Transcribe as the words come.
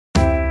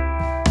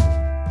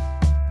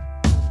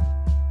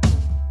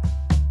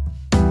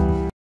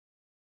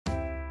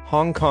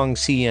Hong Kong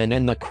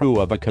CNN. The crew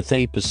of a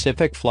Cathay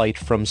Pacific flight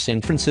from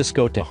San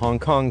Francisco to Hong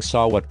Kong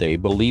saw what they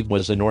believe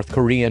was a North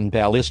Korean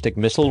ballistic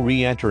missile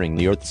re-entering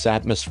the Earth's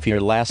atmosphere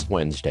last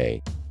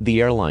Wednesday,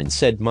 the airline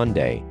said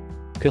Monday.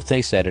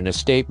 Cathay said in a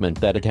statement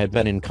that it had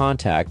been in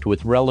contact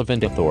with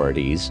relevant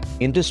authorities,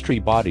 industry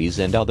bodies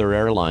and other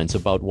airlines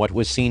about what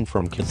was seen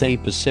from Cathay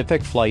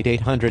Pacific Flight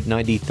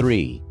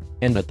 893,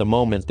 and at the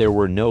moment there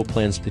were no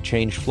plans to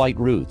change flight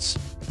routes.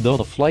 Though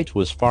the flight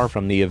was far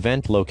from the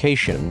event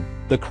location,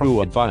 the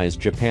crew advised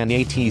Japan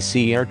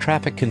ATC air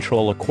traffic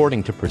control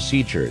according to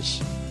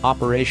procedures.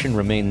 Operation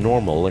remained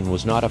normal and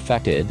was not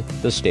affected,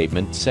 the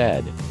statement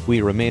said.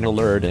 We remain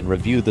alert and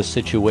review the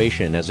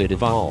situation as it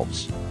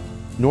evolves.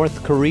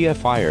 North Korea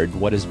fired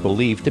what is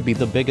believed to be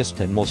the biggest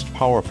and most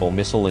powerful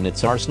missile in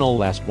its arsenal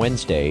last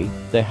Wednesday,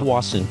 the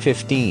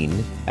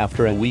Hwasong-15,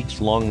 after a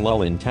weeks-long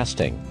lull in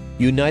testing.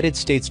 United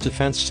States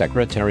Defense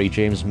Secretary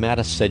James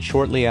Mattis said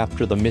shortly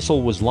after the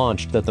missile was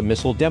launched that the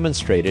missile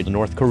demonstrated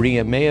North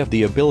Korea may have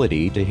the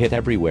ability to hit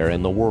everywhere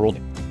in the world.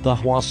 The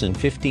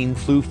Hwasong-15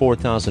 flew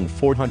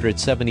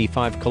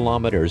 4,475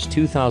 kilometers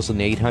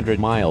 (2,800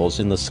 miles)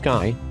 in the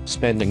sky,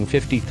 spending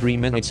 53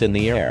 minutes in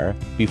the air,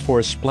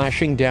 before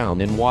splashing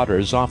down in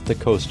waters off the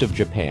coast of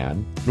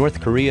Japan,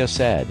 North Korea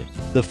said.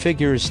 The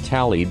figures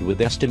tallied with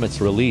estimates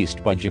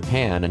released by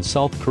Japan and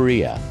South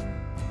Korea.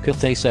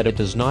 Cathay said it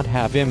does not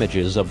have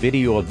images or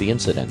video of the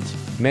incident.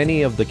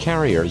 Many of the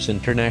carrier's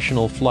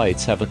international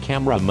flights have a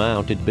camera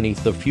mounted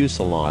beneath the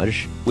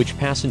fuselage, which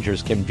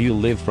passengers can view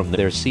live from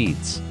their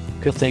seats.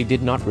 Cathay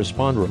did not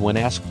respond when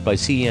asked by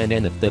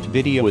CNN if that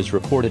video is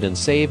recorded and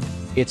saved.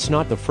 It's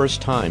not the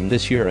first time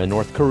this year a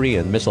North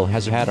Korean missile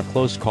has had a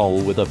close call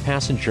with a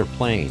passenger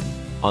plane.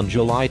 On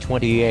July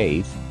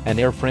 28, an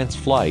Air France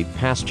flight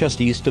passed just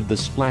east of the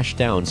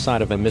splashdown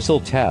site of a missile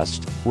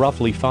test,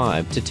 roughly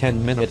 5 to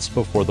 10 minutes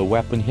before the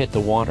weapon hit the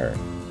water.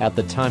 At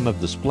the time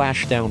of the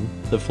splashdown,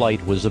 the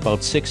flight was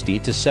about 60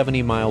 to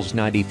 70 miles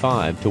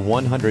 95 to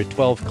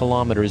 112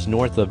 kilometers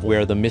north of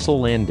where the missile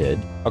landed,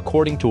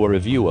 according to a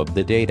review of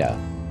the data.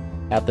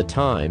 At the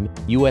time,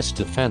 U.S.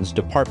 Defense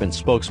Department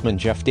spokesman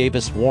Jeff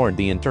Davis warned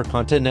the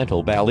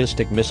intercontinental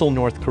ballistic missile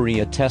North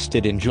Korea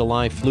tested in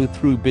July flew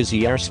through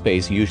busy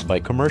airspace used by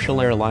commercial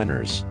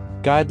airliners.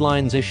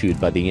 Guidelines issued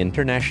by the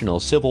International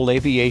Civil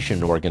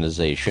Aviation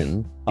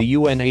Organization, a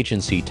UN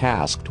agency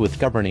tasked with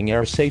governing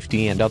air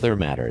safety and other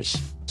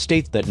matters,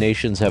 state that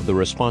nations have the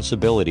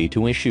responsibility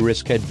to issue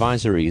risk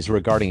advisories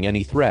regarding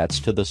any threats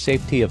to the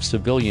safety of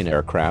civilian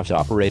aircraft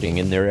operating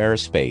in their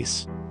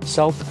airspace.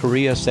 South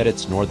Korea said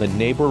its northern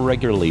neighbor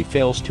regularly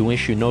fails to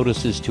issue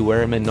notices to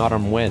airmen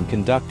autumn when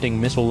conducting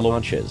missile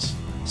launches.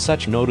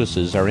 Such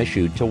notices are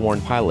issued to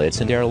warn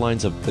pilots and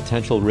airlines of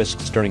potential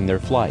risks during their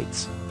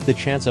flights. The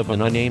chance of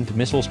an unnamed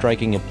missile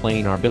striking a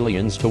plane are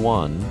billions to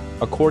one,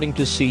 according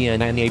to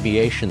CNN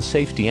aviation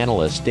safety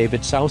analyst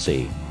David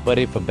Soucy. But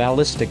if a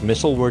ballistic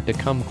missile were to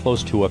come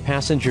close to a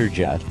passenger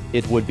jet,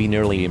 it would be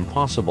nearly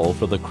impossible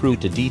for the crew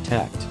to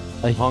detect.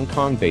 A Hong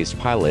Kong-based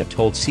pilot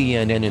told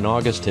CNN in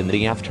August in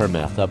the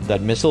aftermath of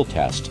that missile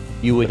test,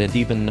 "You wouldn't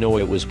even know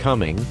it was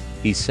coming,"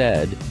 he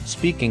said,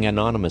 speaking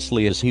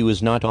anonymously as he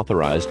was not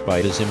authorized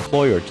by his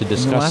employer to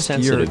discuss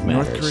sensitive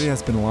matters. North Korea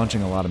has been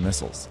launching a lot of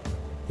missiles.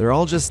 They're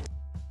all just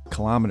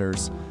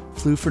kilometers,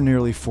 flew for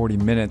nearly 40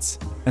 minutes,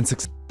 and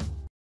successfully